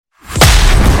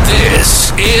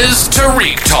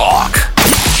Tariq Talk.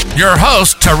 Your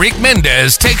host, Tariq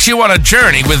Mendez, takes you on a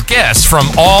journey with guests from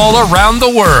all around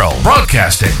the world.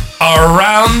 Broadcasting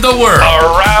around the world.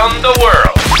 Around the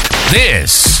world.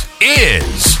 This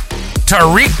is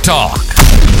Tariq Talk.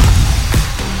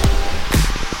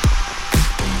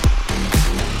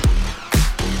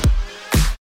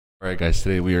 All right, guys,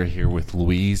 today we are here with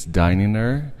Louise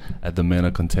Deininger at the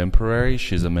MENA Contemporary.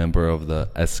 She's a member of the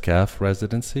ESKFF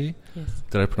residency. Yes.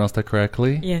 Did I pronounce that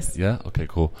correctly? Yes. Yeah? Okay,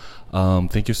 cool.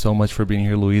 Thank you so much for being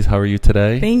here, Louise. How are you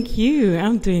today? Thank you.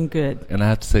 I'm doing good. And I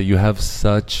have to say, you have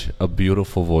such a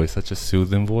beautiful voice, such a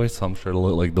soothing voice. So I'm sure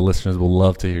like the listeners will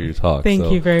love to hear you talk.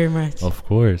 Thank you very much. Of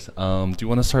course. Do you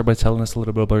want to start by telling us a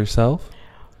little bit about yourself?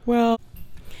 Well,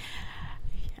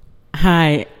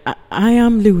 hi. I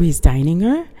am Louise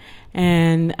Deininger.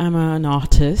 And I'm an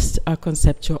artist, a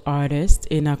conceptual artist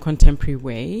in a contemporary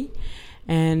way.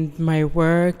 And my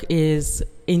work is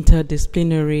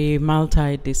interdisciplinary,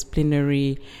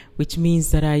 multidisciplinary, which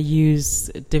means that I use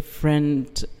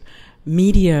different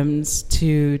mediums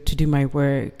to do my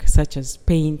work, such as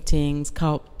painting,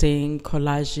 sculpting,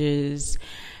 collages,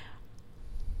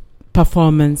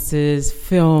 performances,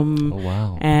 film. Oh,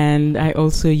 wow. And I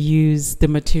also use the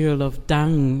material of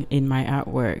dung in my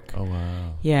artwork. Oh,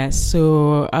 wow. Yeah,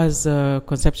 so as a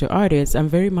conceptual artist, I'm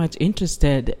very much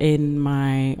interested in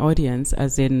my audience,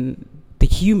 as in the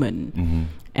human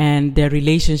and their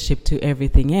relationship to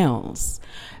everything else.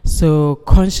 So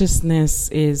consciousness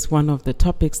is one of the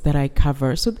topics that I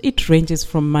cover. So it ranges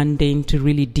from mundane to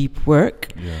really deep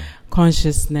work. Yeah.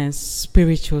 Consciousness,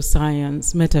 spiritual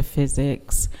science,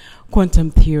 metaphysics, quantum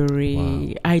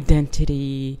theory,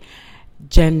 identity,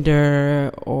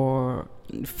 gender, or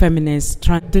feminist.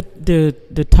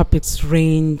 The topics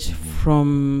range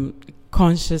from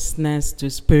consciousness to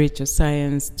spiritual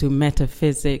science to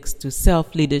metaphysics to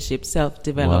self-leadership,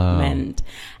 self-development,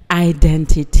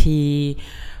 identity,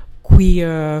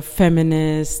 queer,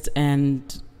 feminist,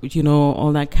 and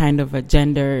all that kind of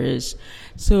agendas.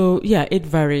 So yeah, it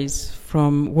varies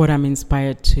from what I'm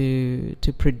inspired to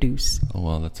produce. Oh,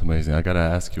 wow, that's amazing. I gotta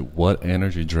ask you, what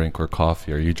energy drink or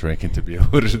coffee are you drinking to be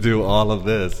able to do all of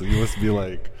this? You must be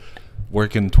like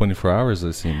working 24 hours,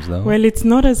 it seems, no? Well, it's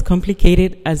not as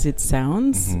complicated as it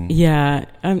sounds. Yeah,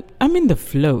 I'm in the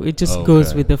flow. It just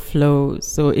goes with the flow.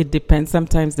 So it depends.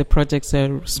 Sometimes the projects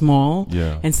are small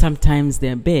and sometimes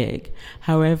they're big.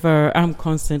 However, I'm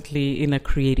constantly in a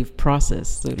creative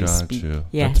process, so to speak. You.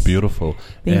 Yes. That's beautiful.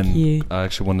 Thank you. I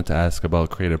actually wanted to ask about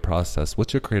creative process.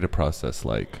 What's your creative process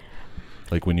like?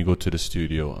 Like when you go to the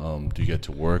studio, do you get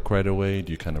to work right away?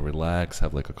 Do you kind of relax,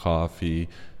 have like a coffee,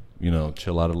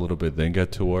 chill out a little bit, then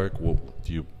get to work? Do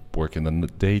you work in the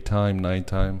daytime,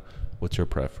 nighttime? What's your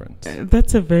preference?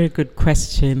 That's a very good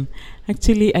question.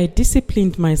 Actually, I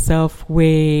disciplined myself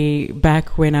way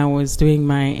back when I was doing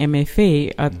my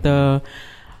MFA at the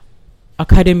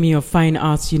Academy of Fine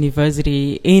Arts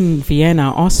University in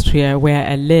Vienna, Austria, where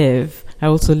I live. I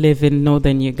also live in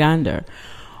northern Uganda.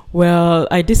 Well,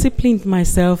 I disciplined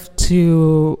myself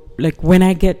to, like, when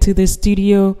I get to the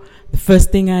studio, the first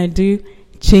thing I do,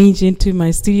 change into my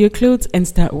studio clothes and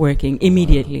start working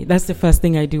immediately. Wow. That's the first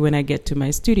thing I do when I get to my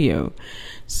studio.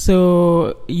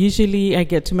 So usually I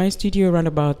get to my studio around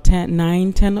about 10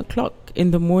 o'clock in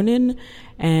the morning,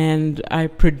 and I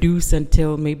produce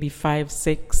until maybe 5,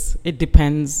 6. It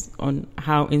depends on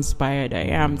how inspired I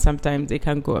am. Sometimes it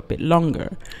can go a bit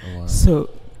longer. Oh, wow.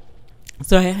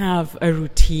 So I have a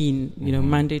routine,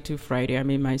 Monday to Friday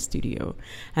I'm in my studio.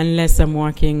 Unless I'm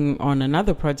working on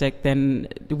another project, then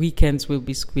the weekends will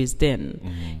be squeezed in.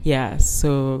 Yeah,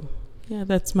 so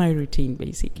that's my routine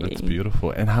basically. That's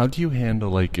beautiful. And how do you handle,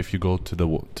 like, if you go to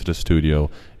the studio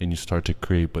and you start to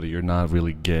create, but you're not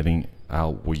really getting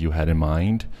out what you had in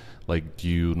mind? Like, do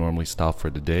you normally stop for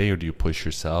the day, or do you push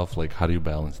yourself? Like, how do you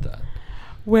balance that?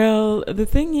 Well, the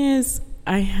thing is,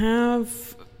 I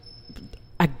have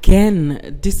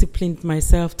again disciplined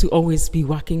myself to always be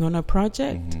working on a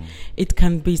project. It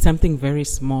can be something very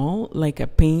small, like a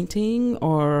painting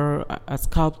or a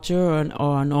sculpture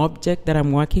or an object that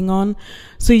I'm working on.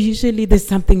 So usually there's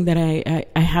something that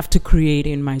I have to create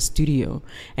in my studio,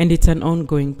 and it's an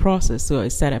ongoing process. So I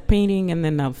start a painting and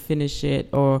then I'll finish it,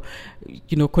 or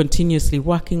continuously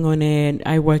working on it.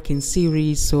 I work in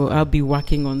series, so I'll be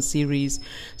working on series.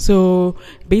 So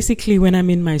basically when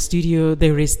I'm in my studio,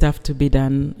 there is stuff to be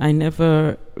done. I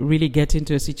never really get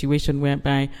into a situation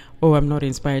whereby, I'm not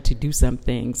inspired to do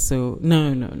something. So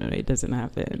no, it doesn't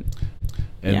happen.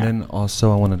 And then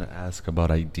also I wanted to ask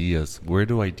about ideas. Where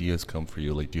do ideas come for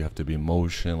you? Like, do you have to be in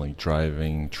motion, like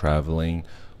driving, traveling,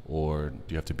 or do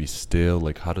you have to be still?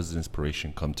 Like, how does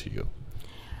inspiration come to you?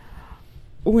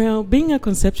 Well, being a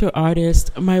conceptual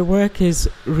artist, my work is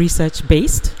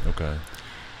research-based. Okay.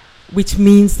 Which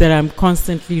means that I'm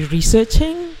constantly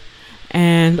researching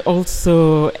and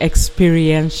also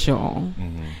experiential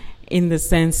in the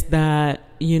sense that,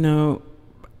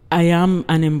 I am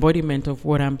an embodiment of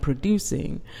what I'm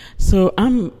producing. So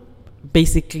I'm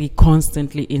basically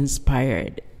constantly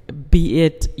inspired, be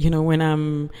it, when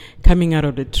I'm coming out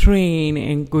of the train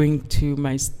and going to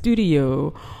my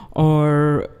studio,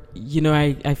 or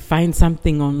I find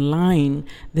something online.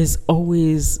 There's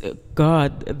always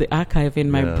God. The archive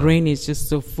in my brain is just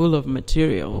so full of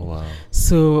material. Oh, wow.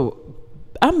 So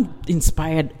I'm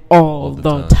inspired all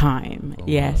the time. Oh,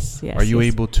 Yes, wow. yes. Are you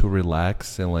able to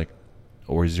relax and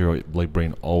or is your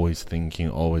brain always thinking,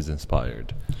 always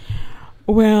inspired?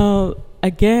 Well,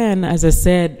 again, as I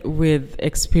said, with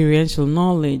experiential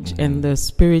knowledge and the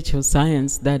spiritual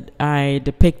science that I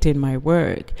depict in my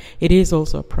work, it is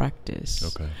also a practice.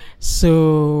 Okay.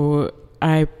 So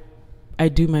I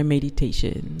do my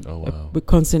meditation. Oh, wow.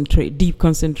 Deep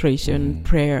concentration,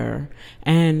 prayer,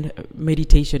 and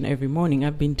meditation every morning.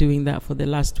 I've been doing that for the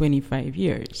last 25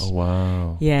 years. Oh,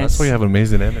 wow. Yes. That's why you have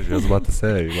amazing energy. I was about to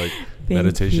say,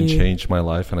 meditation you. changed my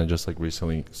life, and I just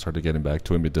recently started getting back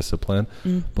to it with discipline.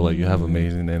 But you have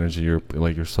amazing energy.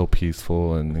 You're so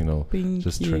peaceful and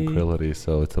just tranquility.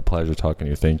 So it's a pleasure talking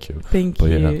to you. Thank you. Thank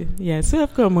you. Yeah. So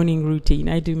I've got a morning routine.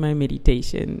 I do my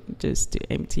meditation just to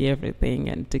empty everything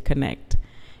and to connect.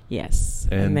 Yes.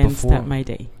 And then start my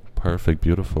day. Perfect.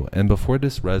 Beautiful. And before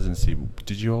this residency,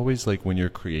 did you always when you're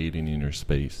creating in your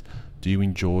space, do you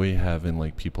enjoy having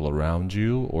people around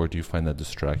you, or do you find that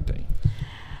distracting?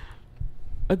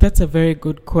 That's a very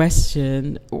good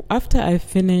question. After I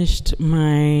finished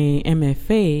my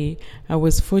MFA, I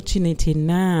was fortunate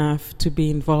enough to be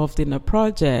involved in a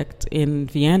project in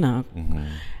Vienna.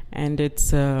 And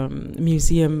it's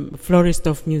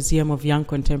Floridsdorf Museum of Young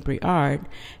Contemporary Art.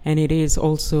 And it is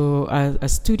also a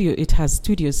studio. It has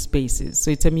studio spaces.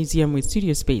 So it's a museum with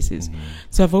studio spaces.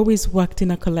 So I've always worked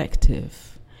in a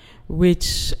collective,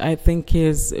 which I think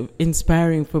is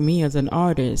inspiring for me as an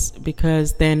artist,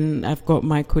 because then I've got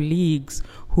my colleagues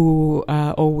who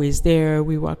are always there.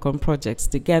 We work on projects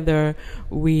together.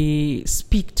 We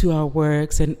speak to our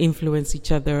works and influence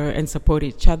each other and support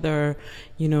each other,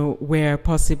 where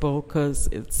possible, because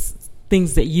it's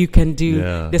things that you can do.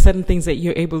 There's certain things that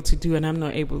you're able to do and I'm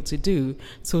not able to do.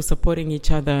 So supporting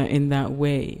each other in that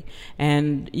way.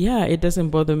 And it doesn't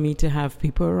bother me to have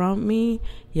people around me.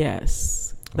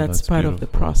 Yes. That's part beautiful.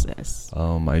 Of the process.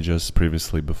 I just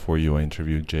previously, before you, I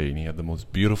interviewed Jay, and he had the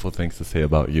most beautiful things to say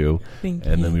about you. Thank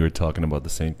you. And then we were talking about the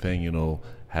same thing,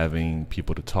 having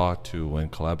people to talk to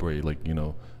and collaborate,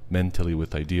 mentally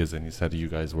with ideas. And he said you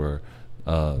guys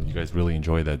really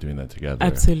enjoy that, doing that together.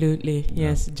 Absolutely.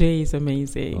 Yes. Jay is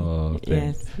amazing. Oh,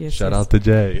 thanks. Yes. Shout out to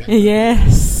Jay.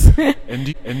 Yes.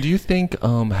 And do you think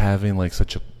having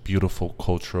such a beautiful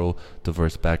cultural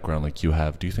diverse background like you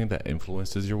have, do you think that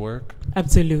influences your work?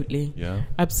 Absolutely. Yeah.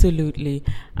 Absolutely.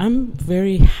 I'm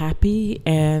very happy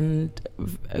and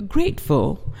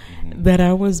grateful that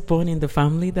I was born in the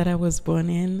family that I was born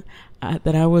in,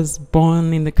 that I was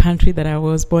born in the country that I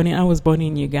was born in. I was born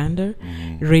in Uganda,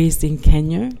 raised in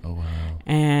Kenya. Oh, wow.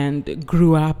 And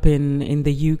grew up in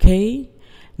the UK.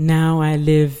 Now I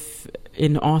live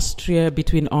in Austria,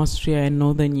 between Austria and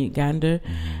northern Uganda.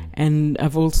 And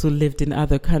I've also lived in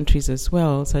other countries as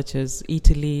well, such as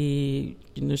Italy,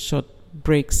 short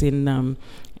breaks in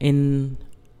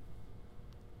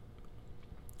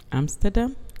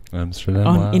Amsterdam.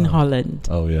 Wow. In Holland.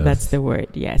 Oh, yes. That's the word,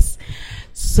 yes.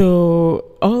 So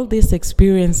all these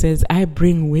experiences I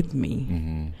bring with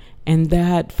me, and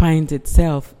that finds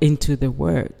itself into the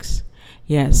works.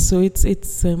 Yes, so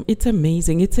it's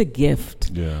amazing. It's a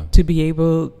gift to be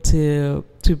able to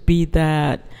be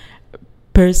that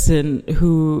person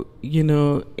who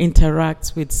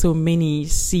interacts with so many,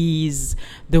 sees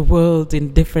the world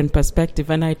in different perspective,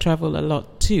 and I travel a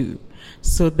lot too.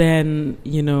 So then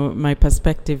my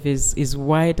perspective is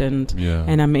widened,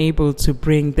 and I'm able to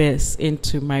bring this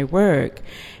into my work,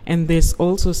 and this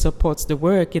also supports the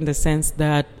work in the sense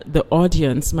that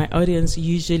my audience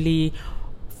usually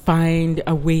find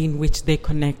a way in which they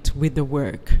connect with the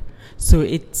work. So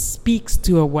it speaks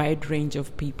to a wide range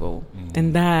of people.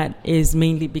 And that is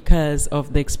mainly because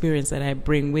of the experience that I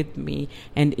bring with me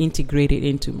and integrate it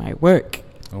into my work.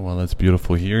 Oh, well, that's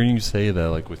beautiful. Hearing you say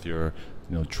that, with your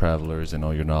travelers and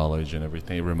all your knowledge and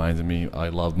everything, it reminds me, I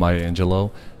love Maya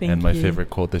Angelou. Thank my you. favorite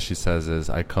quote that she says is,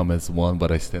 I come as one,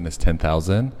 but I stand as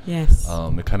 10,000. Yes.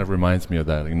 It kind of reminds me of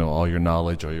that, all your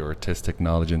knowledge or your artistic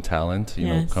knowledge and talent,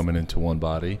 coming into one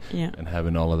body and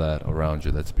having all of that around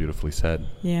you. That's beautifully said.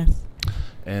 Yes.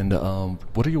 And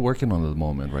what are you working on at the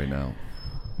moment right now?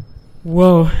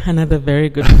 Whoa, another very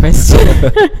good question.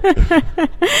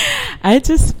 I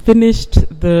just finished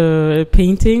the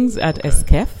paintings at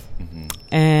ESKFF,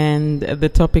 and the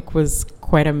topic was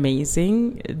quite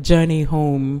amazing. Journey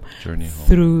home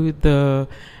through the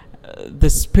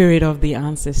spirit of the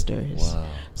ancestors. Wow.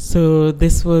 So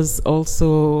this was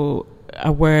also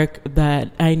a work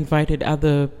that I invited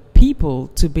other people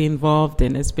to be involved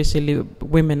in, especially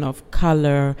women of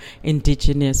color,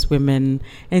 indigenous women.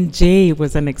 And Jay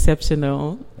was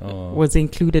was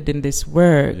included in this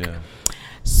work. Yeah.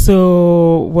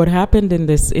 So what happened in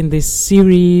this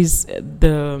series,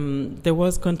 there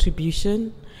was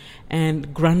contribution,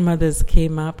 and grandmothers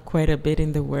came up quite a bit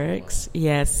in the works.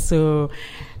 Yes, so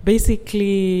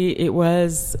basically it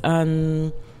was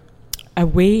a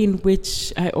way in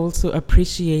which I also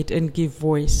appreciate and give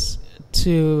voice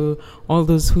to all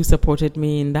those who supported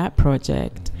me in that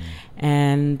project,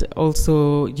 and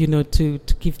also, to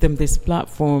give them this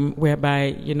platform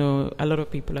whereby, a lot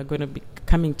of people are going to be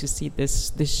coming to see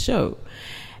this show.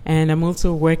 And I'm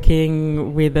also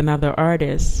working with another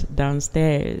artist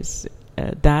downstairs,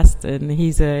 Daston.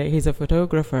 He's a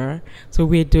photographer, so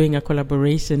we're doing a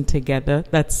collaboration together.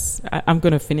 I'm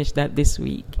going to finish that this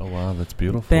week. Oh wow, that's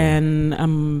beautiful. Then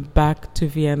I'm back to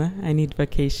Vienna. I need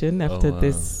vacation after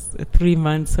this 3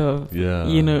 months of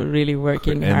really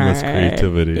working endless hard.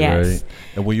 creativity. Yes. Right?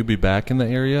 And will you be back in the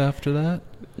area after that?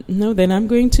 No, then I'm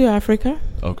going to Africa.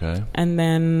 Okay. And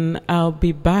then I'll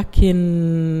be back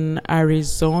in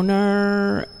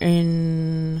Arizona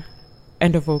in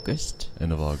end of August.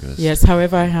 Yes,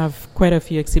 however, I have quite a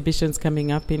few exhibitions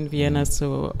coming up in Vienna,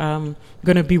 so I'm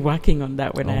going to be working on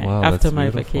that after my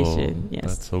vacation. Yes.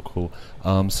 That's so cool.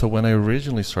 So when I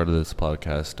originally started this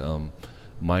podcast,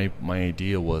 my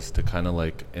idea was to kind of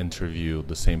like interview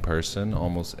the same person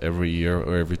almost every year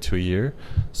or every 2 years.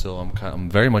 So I'm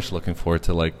very much looking forward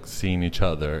to like seeing each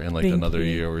other in like another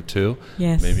year or two.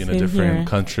 Yes, maybe in a different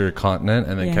country or continent,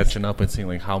 and then catching up and seeing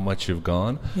like how much you've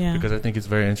gone. Yeah. Because I think it's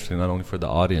very interesting, not only for the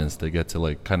audience, they get to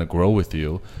like kind of grow with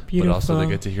you, but also they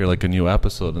get to hear like a new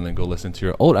episode and then go listen to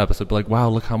your old episode, be like, wow,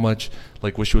 look how much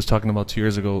like what she was talking about 2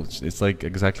 years ago, it's like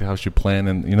exactly how she planned,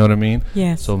 and you know what I mean?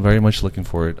 Yes. So I'm very much looking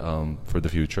forward for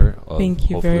the future. Thank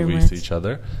you hopefully very much. We see each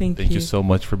other. Thank you so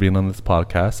much for being on this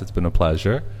podcast. It's been a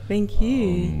pleasure. Thank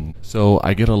you. So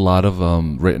I get a lot of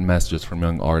written messages from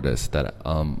young artists that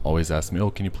always ask me,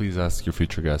 oh, can you please ask your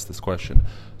future guest this question?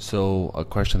 So a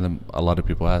question that a lot of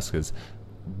people ask is,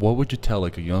 what would you tell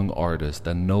like a young artist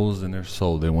that knows in their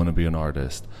soul they want to be an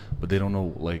artist, but they don't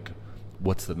know like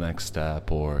what's the next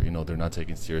step, or they're not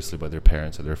taken seriously by their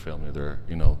parents or their family or their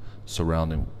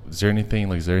surrounding? Is there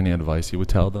any advice you would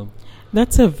tell them?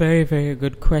 That's a very, very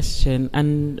good question,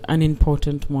 and an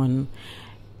important one.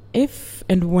 If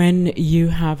and when you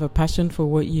have a passion for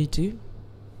what you do,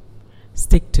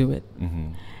 stick to it,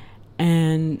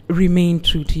 and remain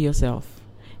true to yourself,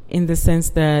 in the sense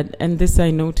that, and this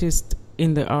I noticed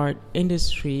in the art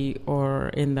industry or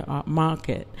in the art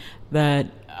market, that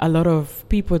a lot of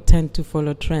people tend to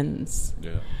follow trends.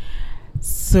 Yeah.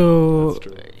 So,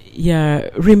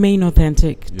 remain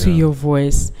authentic to your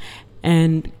voice,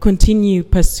 and continue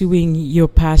pursuing your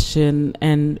passion,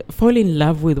 and fall in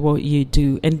love with what you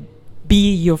do, and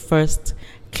be your first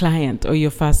client or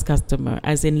your first customer,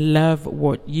 as in love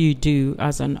what you do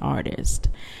as an artist.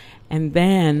 And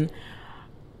then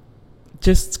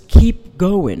just keep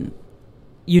going.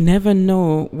 You never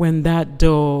know when that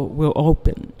door will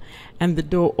open. And the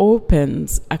door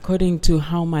opens according to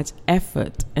how much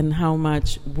effort and how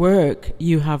much work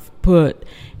you have put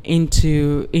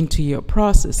into your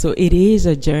process. So it is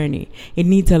a journey. It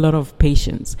needs a lot of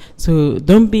patience. So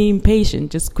don't be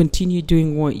impatient. Just continue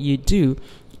doing what you do.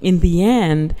 In the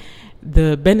end,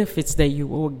 the benefits that you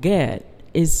will get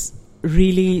is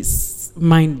really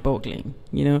mind-boggling.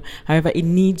 However, it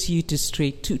needs you to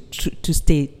stay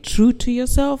true to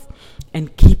yourself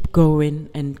and keep going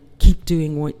and keep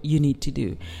doing what you need to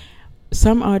do.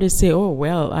 Some artists say, oh,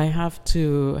 well, I have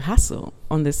to hustle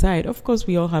on the side. Of course,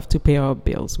 we all have to pay our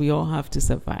bills. We all have to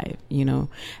survive,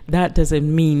 That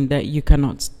doesn't mean that you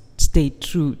cannot stay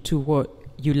true to what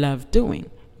you love doing,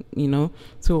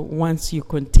 So once you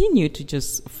continue to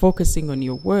just focusing on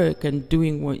your work and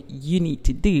doing what you need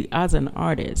to do as an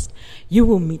artist, you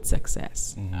will meet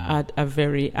success at a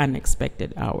very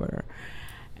unexpected hour.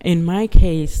 In my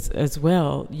case as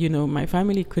well, my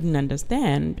family couldn't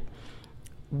understand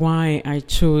why I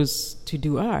chose to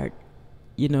do art.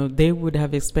 They would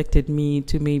have expected me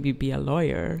to maybe be a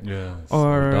lawyer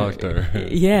or a doctor.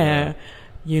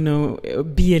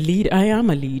 Be a leader. I am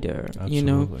a leader,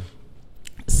 Absolutely.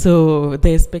 So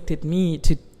they expected me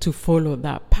to follow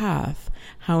that path.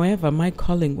 However, my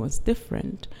calling was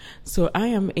different. So I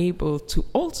am able to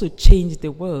also change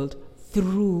the world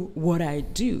through what I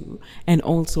do and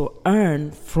also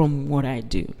earn from what I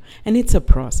do. And it's a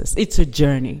process. It's a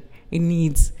journey. It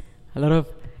needs a lot of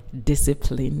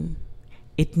discipline.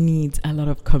 It needs a lot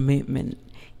of commitment.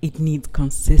 It needs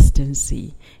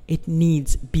consistency. It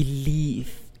needs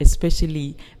belief,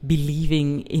 especially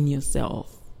believing in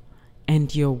yourself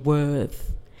and your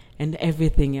worth, and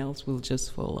everything else will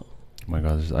just follow. Oh my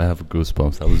gosh, I have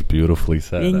goosebumps. That was beautifully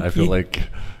said. Thank I feel you. like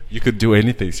you could do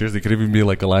anything. Seriously, you could even be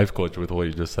like a life coach with what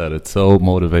you just said. It's so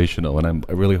motivational, and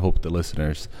I really hope the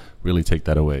listeners really take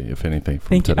that away, if anything, from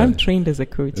Thank today. you. I'm trained as a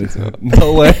coach as well.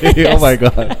 No way. Oh my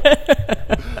God.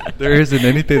 There isn't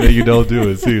anything that you don't do,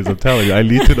 it seems. I'm telling you. I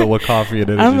need to know what coffee and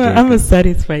energy I'm drink a is.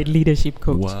 satisfied leadership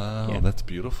coach. Wow, Yeah. that's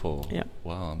beautiful. Yeah.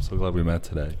 Wow, I'm so glad we met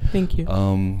today. Thank you.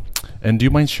 And do you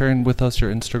mind sharing with us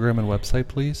your Instagram and website,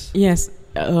 please? Yes,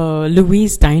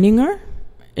 Louise Deininger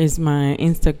is my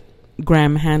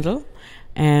Instagram handle,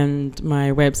 and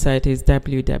my website is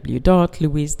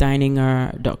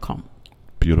www.louisedeininger.com.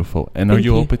 Beautiful. And Thank are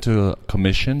you you. open to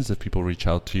commissions if people reach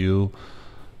out to you?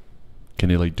 Can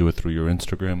you like do it through your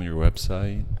Instagram or your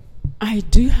website? I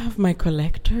do have my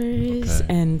collectors,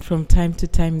 Okay. and from time to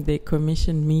time they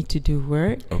commission me to do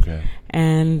work. Okay.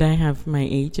 And I have my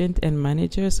agent and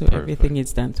manager, so Perfect. everything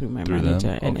is done through my Through manager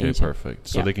them? and Okay, agent. perfect.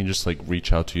 So Yeah. they can just like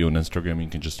reach out to you on Instagram and you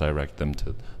can just direct them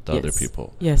to the other Yes.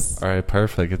 people. Yes. All right,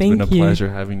 perfect. It's Thank been a you. pleasure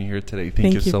having you here today. Thank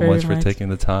Thank you you so very much for much. taking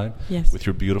the time Yes. with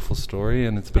your beautiful story,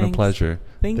 and it's been Thanks. a pleasure.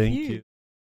 Thank you.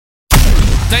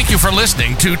 Thank you for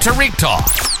listening to Tariq Talk.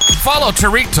 Follow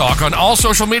Tariq Talk on all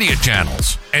social media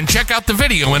channels and check out the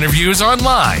video interviews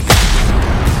online.